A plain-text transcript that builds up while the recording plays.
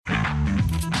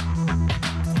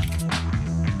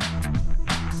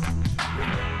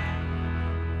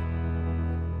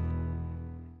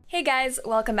Hey guys,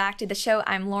 welcome back to the show.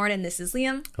 I'm Lauren and this is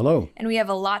Liam. Hello. And we have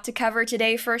a lot to cover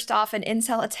today. First off, an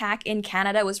incel attack in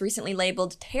Canada was recently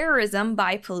labeled terrorism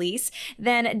by police.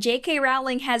 Then J.K.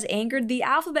 Rowling has angered the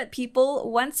alphabet people.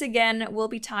 Once again, we'll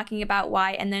be talking about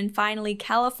why. And then finally,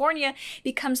 California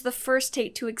becomes the first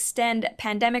state to extend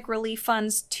pandemic relief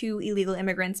funds to illegal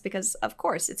immigrants because, of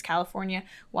course, it's California.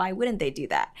 Why wouldn't they do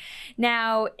that?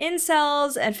 Now,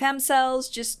 incels and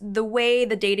femcels, just the way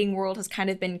the dating world has kind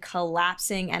of been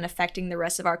collapsing and affecting the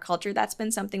rest of our culture. That's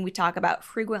been something we talk about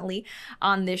frequently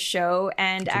on this show.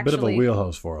 And it's actually, a bit of a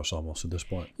wheelhouse for us almost at this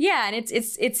point. Yeah, and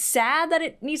it's sad that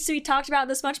it needs to be talked about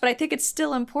this much, but I think it's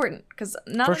still important because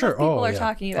not enough people are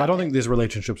talking about it. I don't think these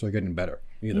relationships are getting better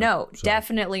either. No,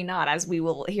 definitely not, as we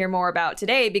will hear more about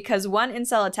today, because one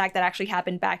incel attack that actually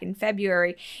happened back in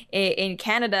February in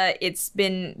Canada, it's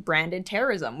been branded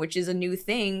terrorism, which is a new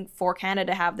thing for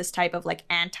Canada to have this type of like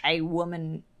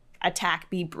anti-woman attack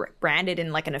be branded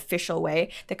in like an official way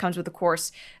that comes with, of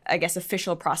course, I guess,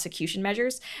 official prosecution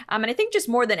measures. And I think just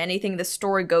more than anything, the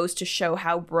story goes to show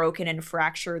how broken and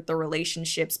fractured the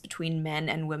relationships between men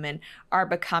and women are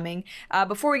becoming.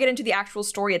 Before we get into the actual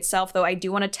story itself, though, I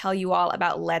do want to tell you all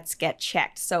about Let's Get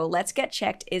Checked. So Let's Get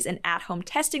Checked is an at-home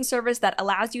testing service that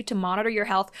allows you to monitor your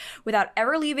health without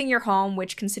ever leaving your home,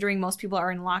 which, considering most people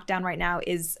are in lockdown right now,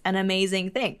 is an amazing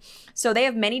thing. So they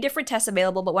have many different tests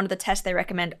available, but one of the tests they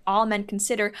recommend all men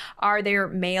consider are their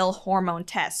male hormone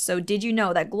tests. So did you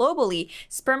know that globally,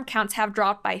 sperm counts have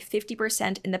dropped by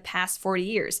 50% in the past 40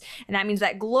 years? And that means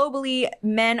that globally,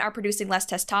 men are producing less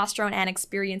testosterone and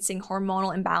experiencing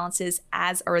hormonal imbalances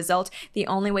as a result. The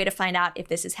only way to find out if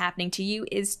this is happening to you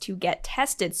is to get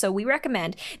tested. So we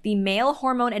recommend the Male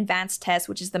Hormone Advanced Test,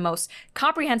 which is the most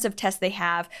comprehensive test they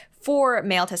have for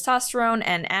male testosterone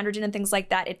and androgen and things like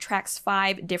that. It tracks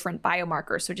 5 different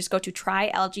biomarkers. So just go to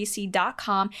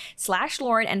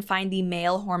trylgc.com/Lauren and find the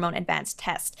Male Hormone Advanced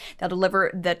Test. They'll deliver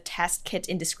the test kit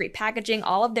in discreet packaging.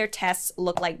 All of their tests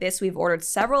look like this. We've ordered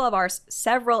several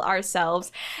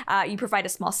ourselves. You provide a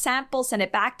small sample, send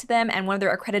it back to them, and one of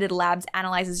their accredited labs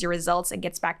analyzes your results and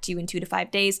gets back to you in 2 to 5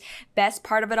 days. Best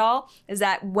part of it all is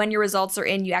that when your results are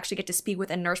in, you actually get to speak with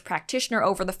a nurse practitioner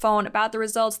over the phone about the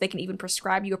results. They can even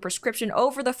prescribe you a prescription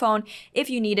over the phone if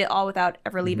you need it, all without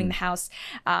ever leaving the house.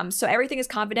 So everything is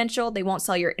confidential. They won't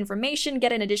sell your information.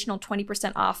 Get an additional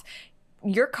 20% off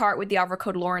your cart with the offer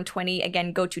code Lauren20.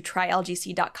 Again, go to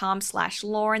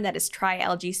trylgc.com/Lauren. That is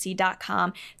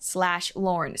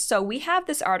trylgc.com/Lauren. So we have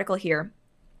this article here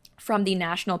from the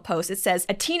National Post. It says,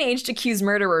 a teenage accused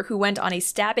murderer who went on a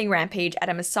stabbing rampage at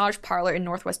a massage parlor in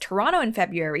Northwest Toronto in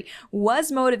February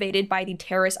was motivated by the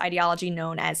terrorist ideology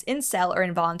known as incel, or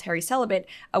involuntary celibate,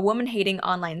 a woman-hating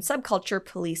online subculture,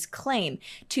 police claim.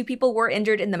 2 people were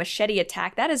injured in the machete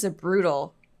attack. That is a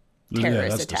brutal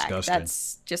terrorist attack. Disgusting.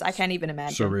 That's just, I can't even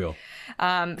imagine. Surreal.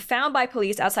 Found by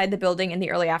police outside the building in the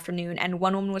early afternoon, and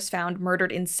one woman was found murdered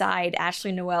inside.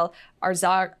 Ashley Noel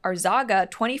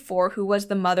Arzaga, 24, who was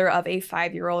the mother of a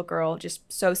 5-year-old girl. Just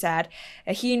so sad.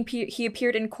 He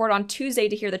appeared in court on Tuesday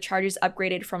to hear the charges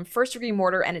upgraded from first-degree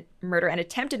murder and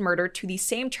attempted murder to the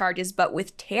same charges, but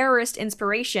with terrorist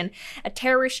inspiration. A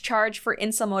terrorist charge for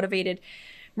incel-motivated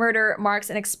murder marks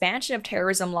an expansion of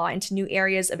terrorism law into new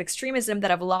areas of extremism that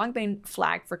have long been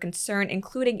flagged for concern,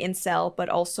 including incel, but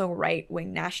also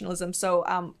right-wing nationalism. So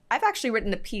I've actually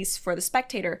written a piece for The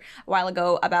Spectator a while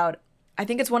ago about, I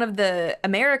think it's one of the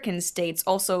American states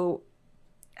also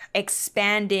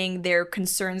expanding their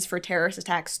concerns for terrorist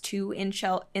attacks to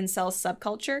incel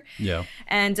subculture. Yeah.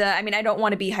 And I mean, I don't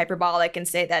want to be hyperbolic and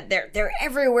say that they're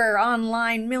everywhere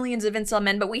online, millions of incel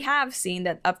men, but we have seen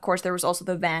that, of course, there was also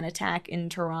the van attack in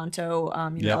Toronto,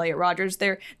 Elliot Rogers.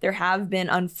 There have been,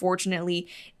 unfortunately,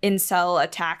 incel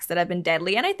attacks that have been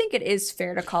deadly, and I think it is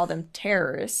fair to call them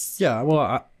terrorists. Yeah,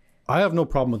 well, I have no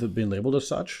problem with it being labeled as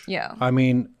such. Yeah. I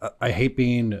mean, I hate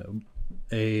being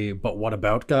a but what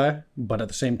about guy, but at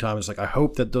the same time, it's like I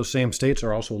hope that those same states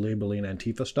are also labeling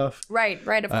Antifa stuff Right,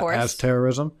 of course. As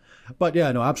terrorism. But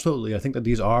yeah, no, absolutely. I think that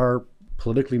these are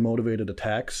politically motivated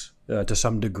attacks to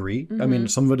some degree. I mean,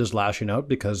 some of it is lashing out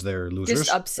because they're losers.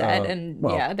 Just upset and they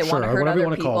want to hurt whatever other you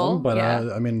want to people. call them. But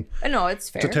I mean, no, it's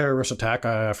fair. It's a terrorist attack.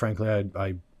 Frankly,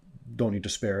 I don't need to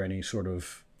spare any sort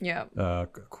of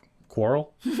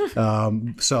quarrel.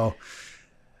 So.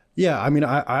 Yeah, I mean,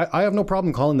 I have no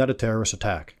problem calling that a terrorist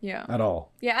attack at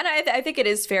all. Yeah, and I think it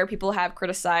is fair. People have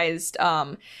criticized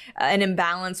an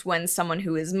imbalance when someone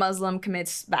who is Muslim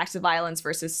commits acts of violence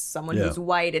versus someone who's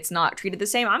white. It's not treated the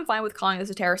same. I'm fine with calling this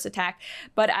a terrorist attack.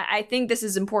 But I think this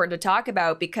is important to talk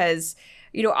about because,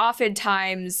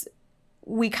 oftentimes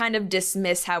we kind of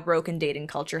dismiss how broken dating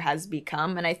culture has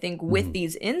become. And I think with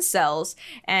these incels,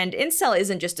 and incel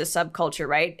isn't just a subculture,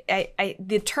 right?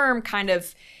 The term kind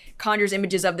of conjures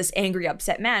images of this angry,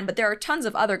 upset man, but there are tons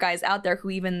of other guys out there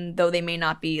who, even though they may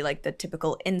not be like the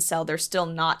typical incel, they're still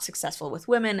not successful with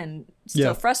women and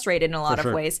still frustrated in a lot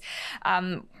of ways.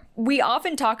 We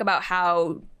often talk about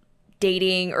how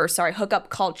hookup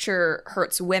culture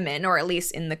hurts women, or at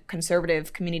least in the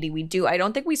conservative community we do. I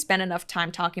don't think we spend enough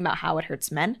time talking about how it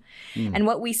hurts men. And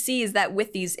what we see is that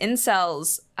with these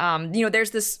incels, there's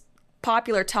this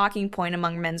popular talking point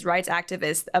among men's rights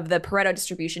activists of the Pareto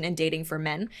distribution in dating for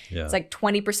men. Yeah. It's like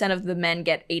 20% of the men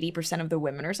get 80% of the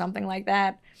women or something like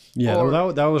that. Yeah,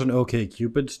 that was an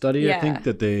OkCupid study, I think,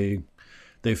 that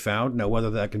they found. Now, whether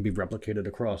that can be replicated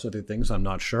across other things, I'm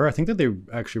not sure. I think that they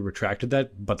actually retracted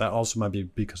that, but that also might be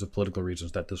because of political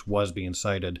reasons, that this was being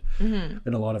cited in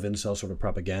a lot of incel sort of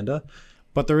propaganda.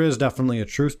 But there is definitely a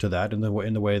truth to that in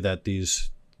the way that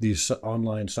these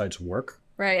online sites work.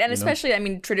 Right. And especially, I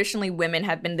mean, traditionally women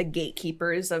have been the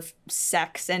gatekeepers of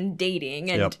sex and dating.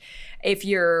 And if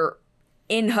you're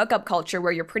in hookup culture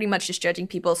where you're pretty much just judging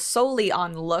people solely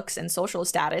on looks and social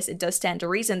status, it does stand to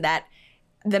reason that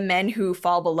the men who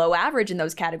fall below average in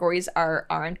those categories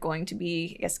aren't going to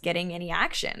be, I guess, getting any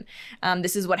action.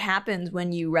 This is what happens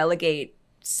when you relegate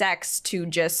sex to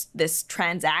just this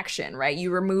transaction, right?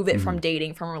 You remove it from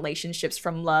dating, from relationships,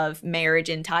 from love, marriage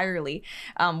entirely.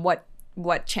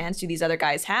 What chance do these other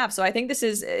guys have? So I think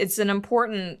it's an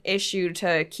important issue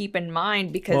to keep in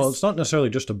mind, because it's not necessarily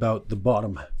just about the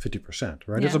bottom 50%,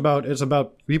 right? Yeah. It's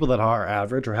about people that are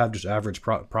average or have just average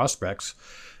prospects.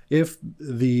 If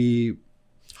the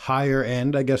higher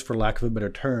end, I guess for lack of a better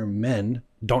term, men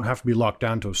don't have to be locked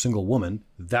down to a single woman,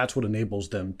 that's what enables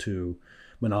them to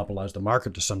monopolize the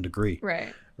market to some degree.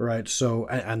 Right. So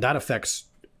and that affects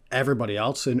everybody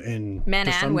else in men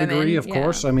to and some women, degree, of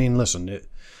course. I mean, listen,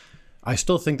 I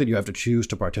still think that you have to choose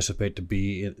to participate to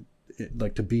be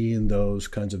in those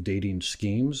kinds of dating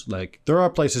schemes. Like, there are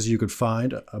places you could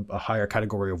find a higher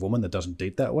category of woman that doesn't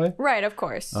date that way. Right, of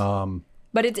course.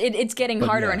 But it's getting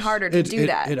harder and harder to do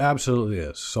that. It absolutely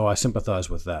is. So I sympathize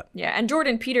with that. Yeah, and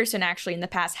Jordan Peterson actually in the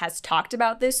past has talked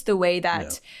about this, the way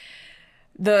that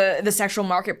the sexual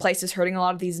marketplace is hurting a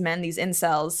lot of these men, these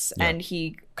incels, and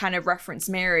he kind of referenced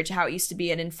marriage, how it used to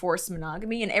be an enforced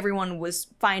monogamy and everyone was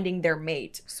finding their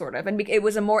mate, sort of. And it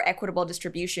was a more equitable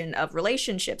distribution of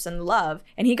relationships and love,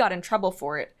 and he got in trouble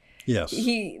for it. Yes.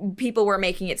 People were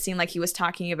making it seem like he was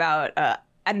talking about,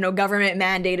 government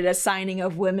mandated assigning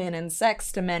of women and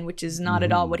sex to men, which is not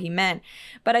at all what he meant.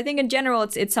 But I think in general,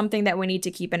 it's something that we need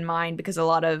to keep in mind, because a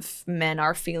lot of men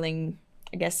are feeling,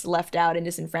 I guess, left out and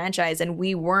disenfranchised, and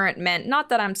we weren't meant, not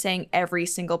that I'm saying every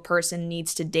single person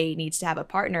needs to date, needs to have a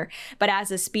partner, but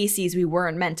as a species, we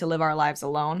weren't meant to live our lives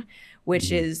alone,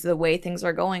 which is the way things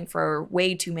are going for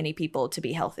way too many people to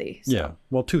be healthy. So. Yeah.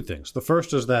 Well, two things. The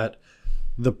first is that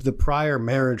the prior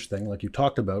marriage thing, like you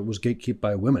talked about, was gatekept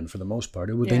by women for the most part.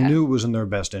 They knew it was in their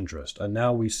best interest. And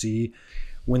now we see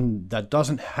when that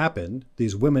doesn't happen,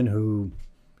 these women who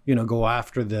go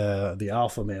after the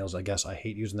alpha males, I guess. I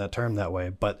hate using that term that way,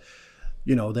 but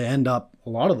they end up, a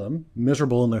lot of them,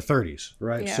 miserable in their 30s,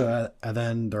 right? Yeah. So and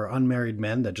then they're unmarried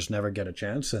men that just never get a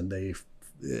chance, and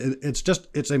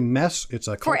it's a mess. It's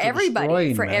a for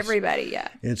everybody. For everybody, yeah.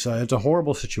 It's a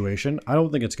horrible situation. I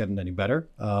don't think it's getting any better.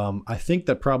 I think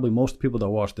that probably most people that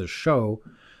watch this show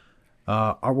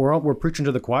we're preaching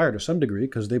to the choir to some degree,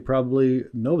 because they probably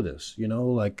know this.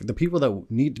 Like the people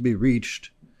that need to be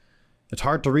reached. It's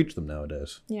hard to reach them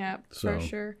nowadays. Yeah, for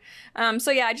sure. I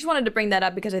just wanted to bring that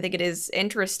up because I think it is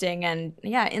interesting. And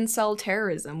incel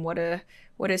terrorism. What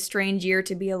a strange year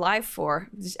to be alive for.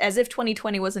 As if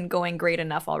 2020 wasn't going great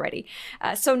enough already.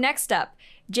 So next up,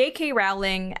 J.K.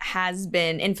 Rowling has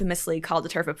been infamously called a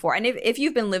TERF before. And if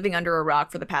you've been living under a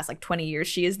rock for the past 20 years,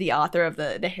 she is the author of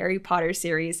the Harry Potter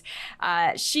series.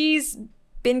 She's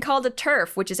been called a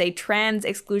TERF, which is a trans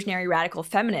exclusionary radical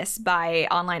feminist, by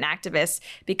online activists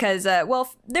because,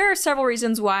 there are several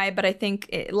reasons why, but I think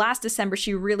last December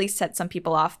she really set some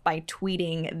people off by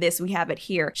tweeting this. We have it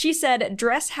here. She said,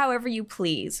 "Dress however you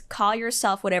please, call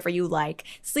yourself whatever you like,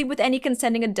 sleep with any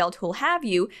consenting adult who'll have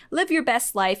you, live your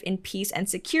best life in peace and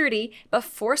security, but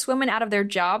force women out of their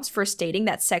jobs for stating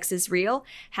that sex is real.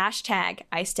 Hashtag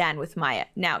I stand with Maya."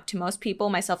 Now, to most people,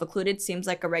 myself included, seems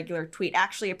like a regular tweet,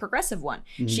 actually a progressive one.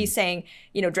 Mm-hmm. She's saying,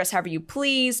 dress however you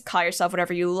please, call yourself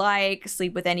whatever you like,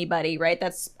 sleep with anybody, right?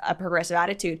 That's a progressive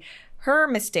attitude. Her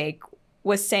mistake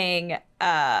was saying,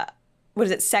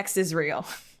 sex is real.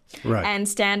 Right. And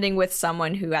standing with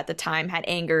someone who at the time had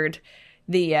angered,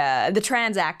 the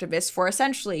trans activists for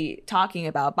essentially talking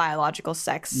about biological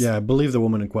sex. Yeah, I believe the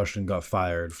woman in question got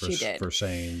fired for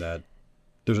saying that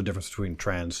there's a difference between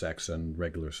trans sex and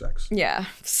regular sex. Yeah.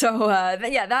 So,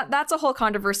 that's a whole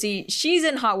controversy. She's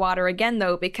in hot water again,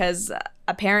 though, because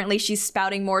apparently she's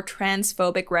spouting more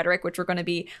transphobic rhetoric, which we're going to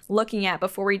be looking at.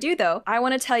 Before we do, though, I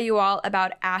want to tell you all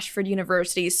about Ashford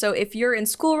University. So if you're in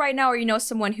school right now or you know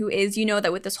someone who is, you know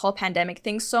that with this whole pandemic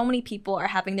thing, so many people are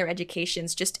having their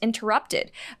educations just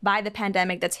interrupted by the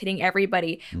pandemic that's hitting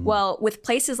everybody. Mm. Well, with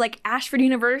places like Ashford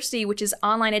University, which is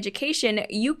online education,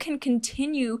 you can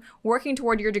continue working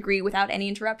toward your degree without any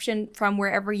interruption from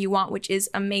wherever you want, which is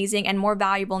amazing and more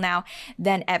valuable now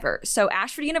than ever. So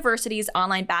Ashford University's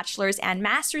online bachelor's and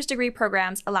master's degree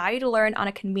programs allow you to learn on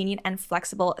a convenient and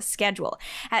flexible schedule.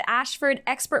 At Ashford,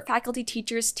 expert faculty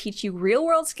teachers teach you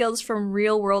real-world skills from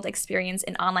real-world experience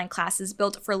in online classes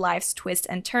built for life's twists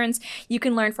and turns. You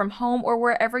can learn from home or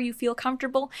wherever you feel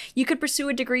comfortable. You could pursue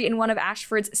a degree in one of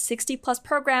Ashford's 60-plus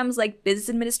programs like business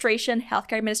administration,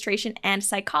 healthcare administration, and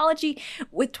psychology.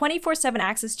 With 24/7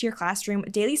 access to your classroom,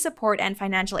 daily support, and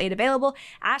financial aid available,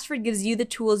 Ashford gives you the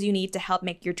tools you need to help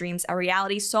make your dreams a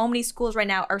reality. So many schools right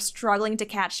now are struggling to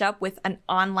catch up with an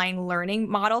online learning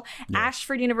model. Yeah.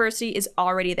 Ashford University is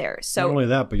already there. So not only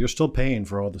that, but you're still paying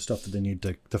for all the stuff that they need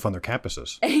to fund their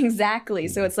campuses. Exactly.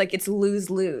 So it's like it's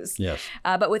lose-lose. Yes.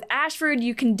 But with Ashford,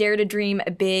 you can dare to dream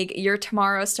big. Your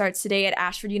tomorrow starts today at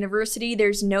Ashford University.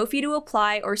 There's no fee to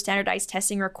apply or standardized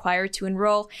testing required to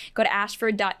enroll. Go to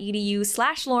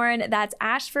ashford.edu/Lauren. That's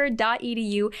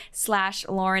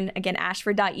ashford.edu/Lauren. Again,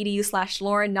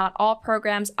 ashford.edu/Lauren. Not all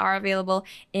programs are available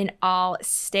in all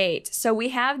states. So we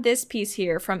have this piece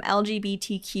here from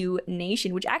LGBTQ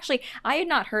Nation, which actually I had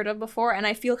not heard of before, and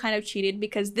I feel kind of cheated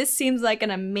because this seems like an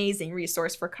amazing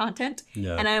resource for content.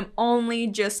 Yeah. And I'm only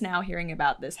just now hearing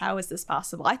about this. How is this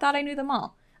possible? I thought I knew them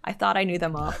all.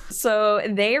 So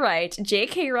they write,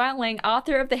 J.K. Rowling,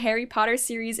 author of the Harry Potter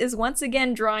series, is once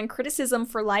again drawing criticism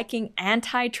for liking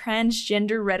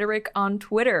anti-transgender rhetoric on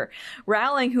Twitter.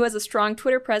 Rowling, who has a strong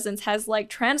Twitter presence, has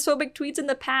liked transphobic tweets in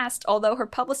the past, although her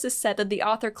publicist said that the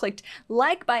author clicked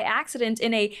like by accident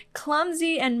in a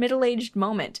clumsy and middle-aged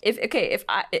moment.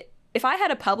 If I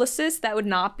had a publicist, that would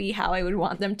not be how I would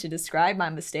want them to describe my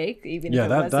mistake. Even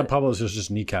if that publicist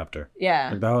just kneecapped her. Yeah,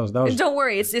 like that was. Don't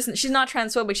worry, it's just, she's not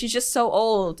transphobic. She's just so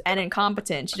old and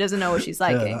incompetent. She doesn't know what she's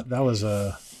liking. Yeah, that was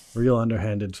a real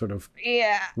underhanded sort of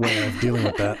way of dealing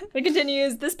with that. It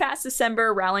continues. This past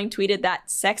December, Rowling tweeted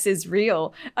that sex is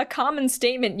real, a common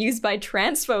statement used by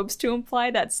transphobes to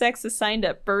imply that sex assigned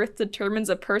at birth determines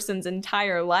a person's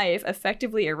entire life,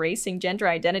 effectively erasing gender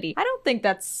identity. I don't think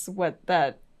that's what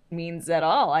that means at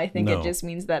all. I think it just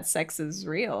means that sex is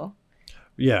real.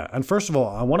 Yeah, and first of all,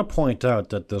 I want to point out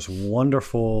that this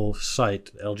wonderful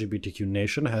site, LGBTQ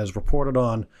Nation, has reported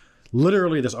on,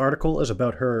 literally this article is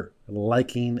about her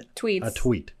liking tweets. A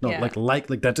tweet. No, like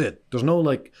that's it. There's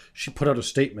no she put out a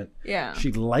statement. Yeah.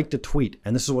 She liked a tweet,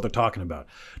 and this is what they're talking about.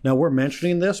 Now we're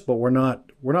mentioning this, but we're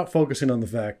not focusing on the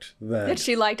fact that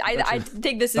she liked. I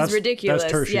think this is ridiculous.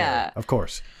 That's tertiary, yeah, of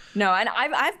course. No, and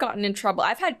I've gotten in trouble.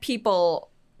 I've had people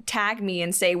tag me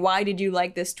and say, why did you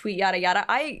like this tweet, yada yada.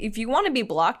 If you want to be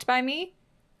blocked by me,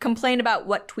 complain about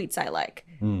what tweets I like,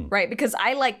 right? Because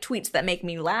I like tweets that make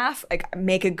me laugh, like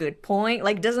make a good point,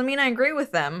 like doesn't mean I agree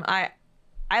with them. I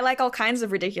like all kinds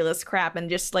of ridiculous crap,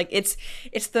 and just like it's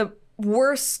the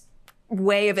worst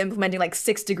way of implementing like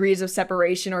 6 degrees of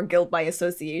separation or guilt by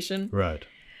association. Right.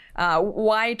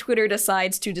 Why Twitter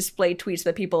decides to display tweets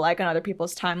that people like on other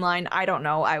people's timeline, I don't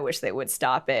know. I wish they would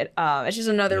stop it. It's just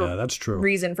another that's true.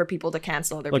 reason for people to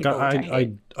cancel other people, which I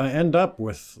hate. I end up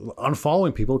with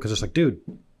unfollowing people because it's like, dude,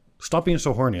 stop being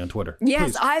so horny on Twitter.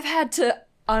 Yes, please. I've had to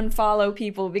unfollow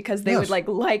people because they would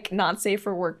like not safe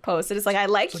for work posts. And it's like, I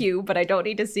like you, but I don't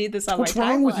need to see this on my timeline. What's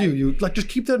wrong with you? You just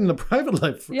keep that in the private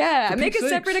life. Make a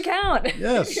separate account.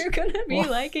 Yes. You're going to be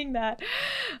liking that.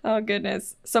 Oh,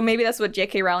 goodness. So maybe that's what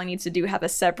J.K. Rowling needs to do, have a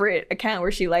separate account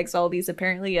where she likes all these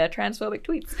apparently transphobic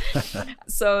tweets.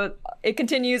 So it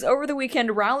continues. Over the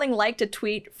weekend, Rowling liked a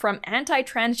tweet from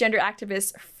anti-transgender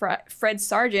activist Fred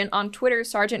Sargent. On Twitter,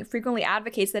 Sargent frequently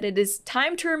advocates that it is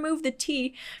time to remove the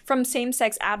T from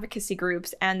same-sex advocacy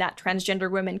groups and that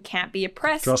transgender women can't be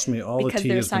oppressed. Trust me, all the T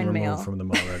has been removed from them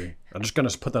already. I'm just going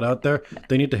to put that out there.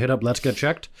 They need to hit up Let's Get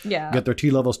Checked, get their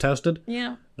T levels tested,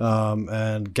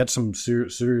 and get some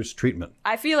serious treatment.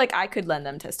 I feel like I could lend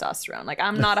them testosterone. Like,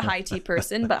 I'm not a high T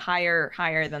person, but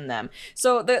higher than them.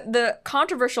 So the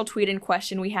controversial tweet in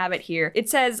question, we have it here. It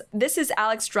says, "This is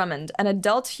Alex Drummond, an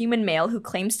adult human male who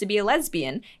claims to be a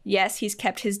lesbian. Yes, he's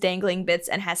kept his dangling bits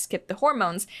and has skipped the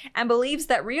hormones, and believes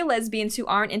that real lesbians who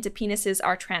aren't into penises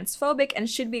are transphobic and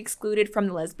should be excluded from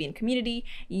the lesbian community.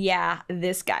 Yeah,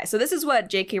 this guy." So this is what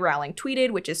J.K. Rowling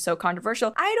tweeted, which is so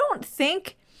controversial. I don't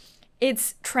think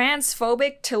it's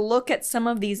transphobic to look at some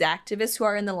of these activists who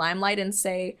are in the limelight and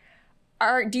say,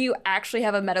 do you actually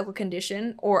have a medical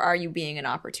condition, or are you being an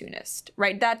opportunist?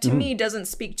 Right? That to me doesn't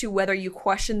speak to whether you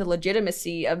question the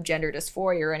legitimacy of gender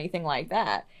dysphoria or anything like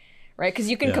that. Right? Because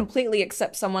you can completely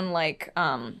accept someone like,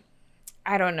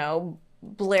 I don't know,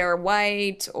 Blair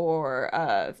White,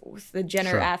 or the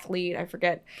Jenner athlete, I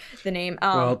forget the name.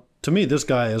 Well, to me, this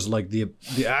guy is like the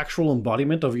actual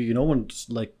embodiment of, you know, when it's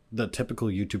like the typical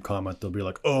YouTube comment, they'll be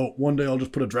like, "Oh, one day I'll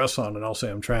just put a dress on and I'll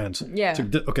say I'm trans." Yeah. So,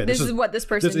 okay, this is what this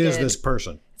person did. This is this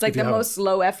person. It's like the most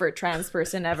low effort trans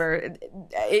person ever.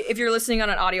 If you're listening on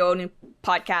an audio only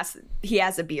podcast, he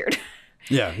has a beard.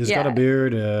 Yeah, he's got a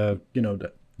beard. You know,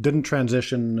 didn't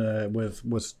transition with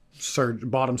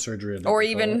bottom surgery or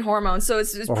even hormones. So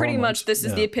it's pretty much, this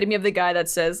is the epitome of the guy that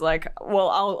says like, well,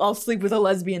 I'll sleep with a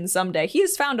lesbian someday. He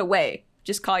has found a way.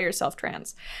 Just call yourself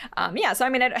trans. So I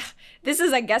mean, this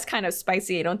is, I guess, kind of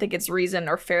spicy. I don't think it's reason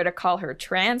or fair to call her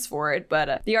trans for it.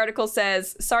 But the article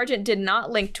says, Sargent did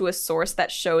not link to a source that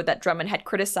showed that Drummond had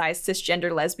criticized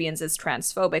cisgender lesbians as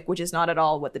transphobic, which is not at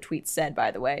all what the tweet said,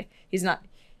 by the way.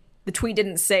 The tweet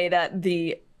didn't say that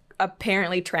the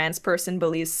apparently trans person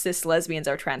believes cis lesbians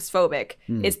are transphobic.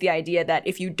 It's the idea that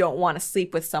if you don't want to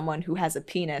sleep with someone who has a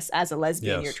penis as a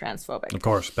lesbian, you're transphobic. Of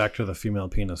course, back to the female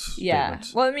penis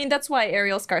statements. Well, I mean, that's why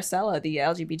Ariel Scarcella, the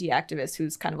LGBT activist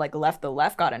who's kind of like left the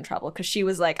left, got in trouble, because she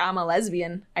was like, I'm a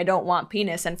lesbian, I don't want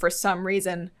penis, and for some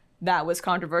reason that was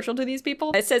controversial to these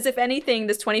people. It says, if anything,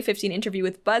 this 2015 interview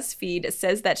with BuzzFeed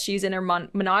says that she's in a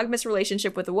monogamous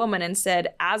relationship with a woman and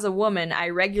said, as a woman, I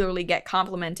regularly get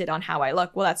complimented on how I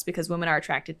look. Well, that's because women are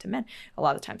attracted to men a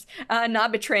lot of times.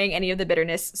 Not betraying any of the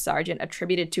bitterness Sargent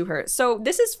attributed to her. So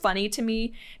this is funny to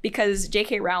me because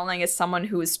J.K. Rowling is someone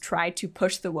who has tried to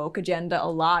push the woke agenda a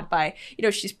lot by, you know,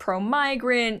 she's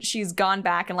pro-migrant, she's gone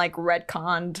back and like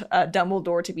retconned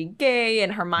Dumbledore to be gay,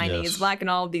 and Hermione is black and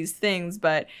all of these things,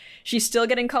 but she's still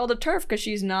getting called a TERF because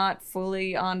she's not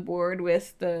fully on board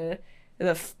with the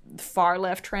far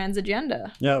left trans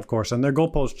agenda. Yeah, of course. And their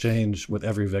goalposts change with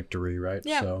every victory, right?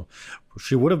 Yeah. So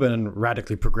she would have been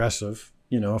radically progressive,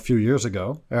 you know, a few years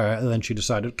ago. And then she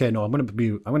decided, okay, no, I'm going to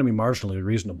be marginally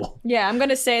reasonable. Yeah, I'm going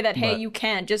to say that, hey, you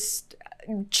can't just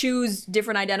choose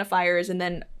different identifiers and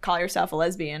then call yourself a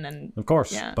lesbian. And of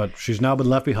course. Yeah. But she's now been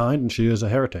left behind, and she is a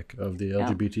heretic of the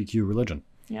LGBTQ religion.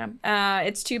 Yeah.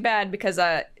 It's too bad because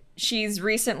she's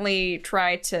recently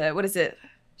tried to, what is it?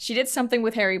 She did something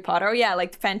with Harry Potter. Oh, yeah,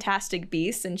 like Fantastic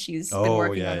Beasts, and she's been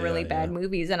working on really bad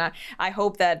movies. And I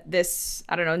hope that this,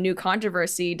 I don't know, new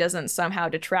controversy doesn't somehow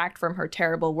detract from her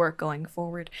terrible work going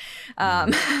forward. A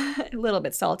little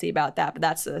bit salty about that, but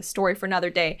that's a story for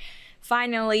another day.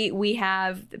 Finally, we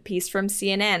have the piece from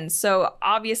CNN. So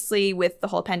obviously, with the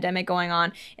whole pandemic going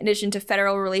on, in addition to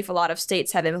federal relief, a lot of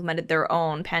states have implemented their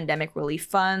own pandemic relief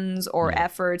funds or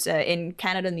efforts. In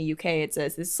Canada and the UK, it's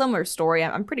a similar story.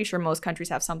 I'm pretty sure most countries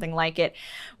have something like it.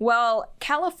 Well,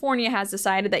 California has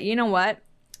decided that, you know what?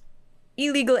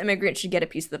 Illegal immigrants should get a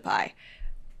piece of the pie,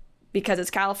 because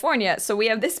it's California. So we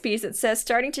have this piece that says,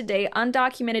 starting today,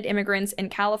 undocumented immigrants in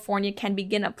California can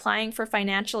begin applying for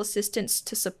financial assistance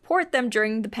to support them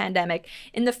during the pandemic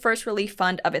in the first relief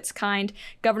fund of its kind.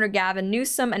 Governor Gavin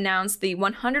Newsom announced the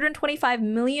 $125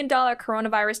 million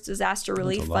coronavirus disaster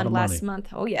relief fund last month.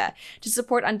 Oh yeah, to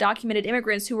support undocumented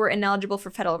immigrants who were ineligible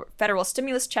for federal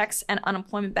stimulus checks and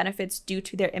unemployment benefits due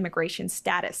to their immigration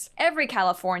status. Every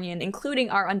Californian, including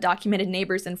our undocumented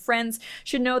neighbors and friends,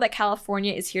 should know that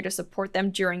California is here to support them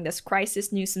during this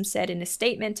crisis, Newsom said in a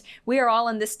statement. We are all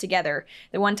in this together.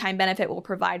 The one-time benefit will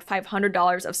provide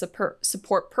 $500 of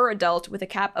support per adult with a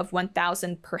cap of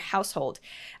 $1,000 per household.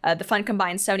 The fund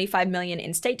combines $75 million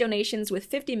in state donations with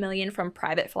 $50 million from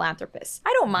private philanthropists.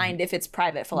 I don't mind if it's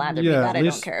private philanthropy, that I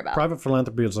don't care about. Private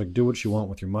philanthropy is like, do what you want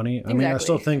with your money. I mean, I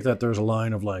still think that there's a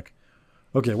line of like,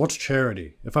 okay, what's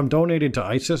charity? If I'm donating to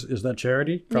ISIS, is that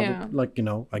charity? Probably, like, you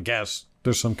know, I guess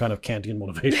there's some kind of Kantian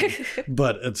motivation,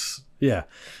 but it's,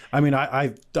 I mean, I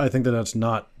think that that's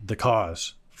not the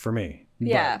cause for me.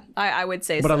 Yeah, I would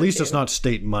say so. But at least too. it's not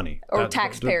state money. Or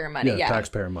taxpayer money, yeah.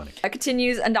 Taxpayer money. It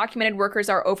continues, undocumented workers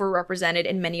are overrepresented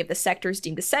in many of the sectors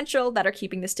deemed essential that are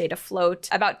keeping the state afloat.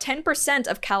 About 10%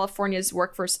 of California's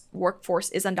workforce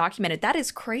is undocumented. That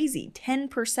is crazy.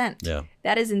 10%. Yeah.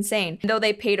 That is insane. Though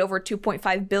they paid over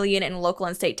 $2.5 billion in local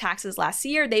and state taxes last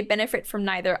year, they benefit from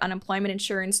neither unemployment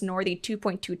insurance nor the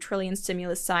 $2.2 trillion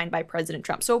stimulus signed by President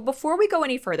Trump. So before we go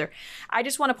any further, I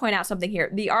just want to point out something here.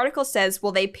 The article says,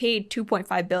 well, they paid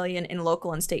 $2.5 billion in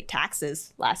local and state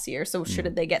taxes last year, so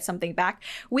should they get something back?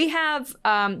 We have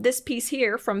this piece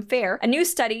here from FAIR. A new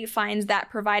study finds that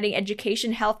providing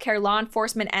education, healthcare, law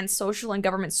enforcement, and social and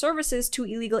government services to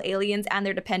illegal aliens and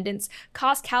their dependents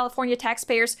cost California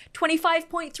taxpayers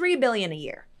 $25.3 billion a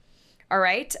year. All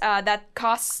right, that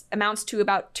cost amounts to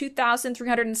about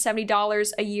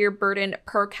 $2,370 a year burden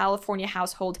per California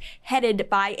household headed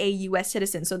by a U.S.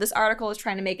 citizen. So this article is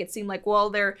trying to make it seem like, well,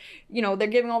 they're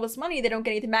giving all this money, they don't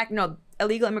get anything back. No,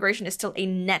 illegal immigration is still a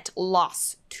net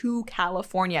loss to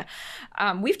California.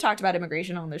 We've talked about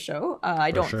immigration on the show.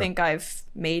 I don't think I've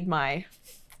made my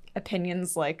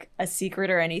opinions like a secret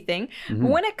or anything. Mm-hmm.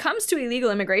 When it comes to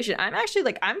illegal immigration,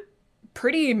 I'm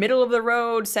pretty middle of the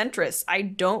road centrist. I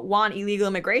don't want illegal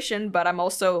immigration, but I'm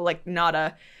also like not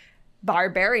a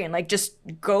barbarian. Like, just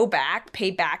go back, pay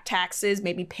back taxes,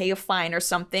 maybe pay a fine or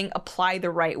something, apply the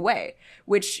right way,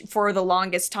 which for the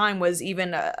longest time was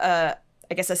even I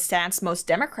guess a stance most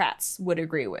Democrats would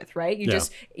agree with, right?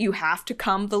 You have to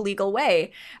come the legal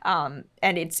way. And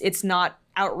it's not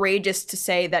outrageous to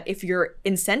say that if you're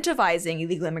incentivizing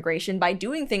illegal immigration by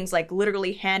doing things like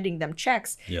literally handing them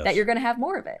checks, that you're going to have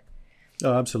more of it.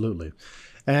 Oh, absolutely.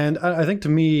 And I think to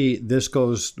me, this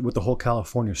goes with the whole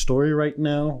California story right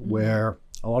now, where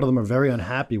a lot of them are very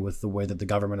unhappy with the way that the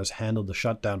government has handled the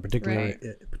shutdown,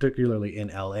 particularly in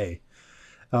LA.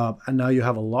 And now you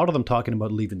have a lot of them talking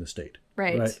about leaving the state.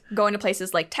 Right. Going to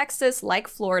places like Texas, like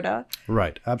Florida.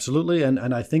 Right. Absolutely.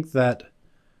 And I think that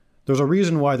there's a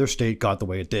reason why their state got the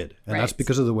way it did. And that's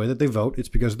because of the way that they vote. It's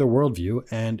because of their worldview.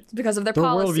 And it's because of their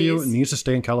policies. Worldview needs to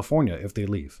stay in California if they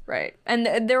leave. Right.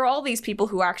 And there are all these people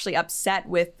who are actually upset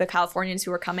with the Californians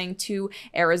who are coming to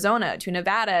Arizona, to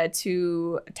Nevada,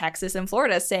 to Texas and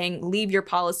Florida, saying, leave your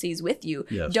policies with you.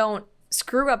 Yes. Don't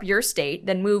screw up your state,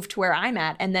 then move to where I'm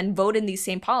at, and then vote in these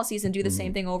same policies and do the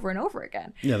same thing over and over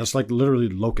again. Yeah, that's like literally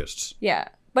locusts. Yeah.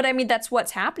 But I mean, that's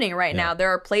what's happening right now. There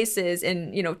are places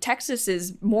in, Texas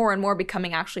is more and more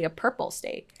becoming actually a purple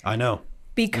state. I know.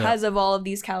 Because of all of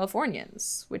these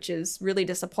Californians, which is really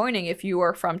disappointing if you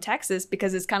are from Texas,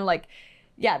 because it's kind of like,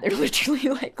 they're literally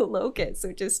like locusts,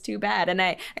 which is too bad. And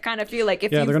I kind of feel like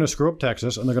if they're going to screw up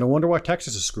Texas, and they're going to wonder why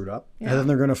Texas is screwed up. Yeah. And then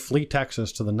they're going to flee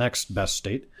Texas to the next best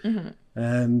state. Mm-hmm.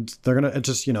 And they're going to, it's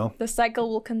just, the cycle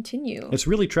will continue. It's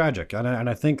really tragic. And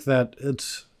I think that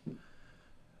it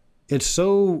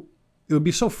would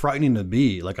be so frightening to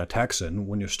be like a Texan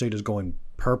when your state is going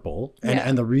purple.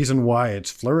 And the reason why it's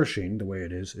flourishing the way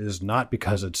it is not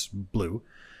because it's blue,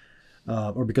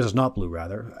 or because it's not blue,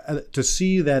 rather. To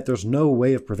see that there's no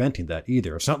way of preventing that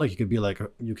either. It's not like you could be like,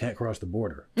 you can't cross the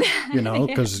border,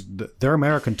 because they're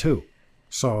American too.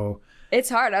 So it's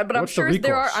hard, but I'm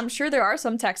sure there are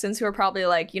some Texans who are probably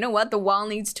like, you know what, the wall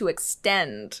needs to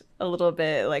extend a little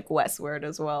bit like westward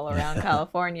as well around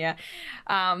California.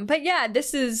 But yeah,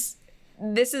 this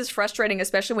is frustrating,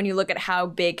 especially when you look at how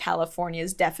big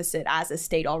California's deficit as a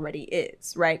state already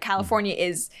is, right? California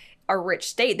is a rich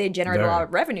state. They generate a lot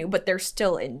of revenue, but they're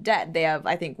still in debt. They have,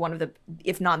 I think, one of the,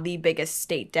 if not the biggest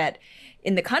state debt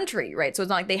in the country, right? So it's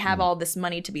not like they have all this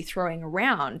money to be throwing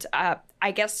around.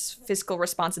 I guess fiscal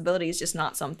responsibility is just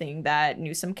not something that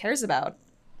Newsom cares about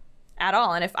at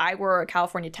all. And if I were a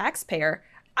California taxpayer,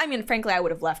 I mean, frankly, I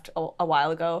would have left a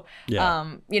while ago.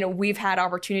 Yeah. We've had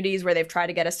opportunities where they've tried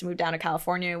to get us to move down to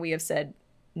California. We have said,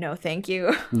 no, thank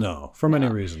you. No, for many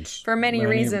reasons. For many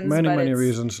reasons. Many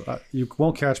reasons. You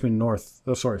won't catch me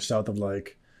south of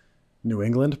like New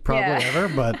England, probably ever.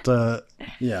 But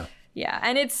yeah. Yeah.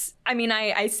 And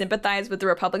I sympathize with the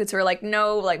Republicans who are like,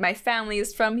 no, like my family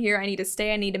is from here. I need to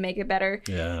stay. I need to make it better.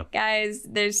 Yeah. Guys,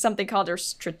 there's something called a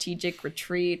strategic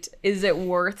retreat. Is it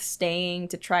worth staying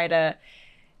to try to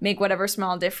make whatever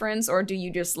small difference, or do you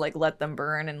just like let them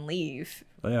burn and leave?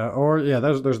 Yeah,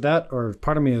 there's that, or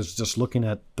part of me is just looking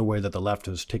at the way that the left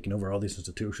is taking over all these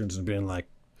institutions and being like,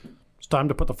 it's time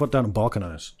to put the foot down and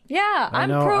balkanize. Yeah,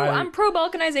 I'm pro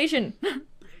balkanization.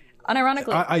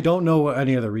 Unironically. I don't know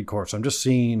any other recourse. I'm just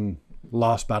seeing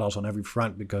lost battles on every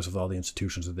front because of all the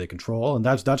institutions that they control, and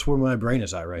that's where my brain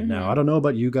is at right now. I don't know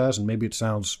about you guys, and maybe it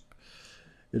sounds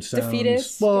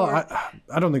defeatist. Well,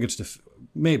 I don't think it's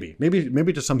maybe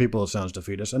to some people it sounds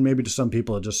defeatist, and maybe to some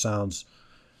people it just sounds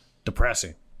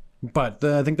depressing. But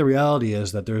I think the reality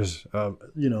is that there's,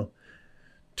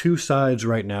 two sides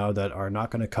right now that are not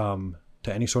going to come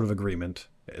to any sort of agreement.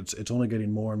 It's only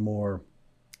getting more and more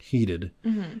heated.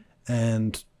 Mm-hmm.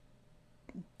 And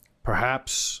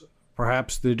perhaps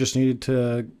they just needed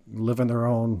to live in their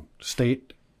own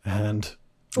state and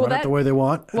run it the way they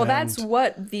want. Well, that's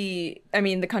what the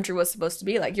country was supposed to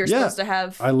be like. You're supposed to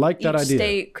have, I like that idea. Each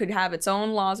state could have its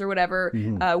own laws or whatever,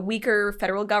 weaker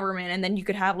federal government, and then you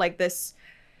could have like this,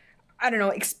 I don't know,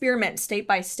 experiment state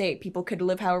by state. People could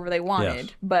live however they wanted,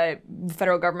 yes. But the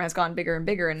federal government has gotten bigger and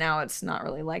bigger, and now it's not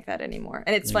really like that anymore.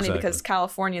 And it's funny because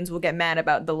Californians will get mad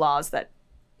about the laws that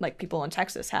like people in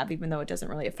Texas have, even though it doesn't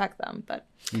really affect them. But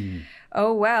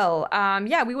oh well.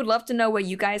 We would love to know what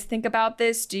you guys think about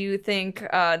this. Do you think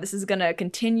this is going to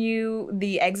continue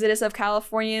the exodus of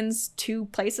Californians to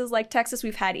places like Texas?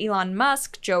 We've had Elon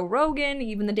Musk, Joe Rogan,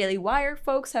 even the Daily Wire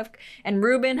folks and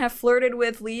Rubin have flirted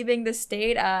with leaving the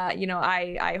state.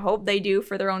 I hope they do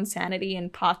for their own sanity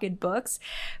and pocketbooks.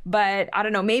 But I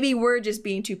don't know, maybe we're just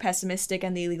being too pessimistic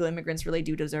and the illegal immigrants really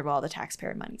do deserve all the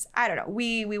taxpayer monies. I don't know.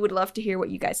 We would love to hear what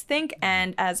you guys think.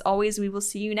 And as always, we will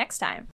see you next time.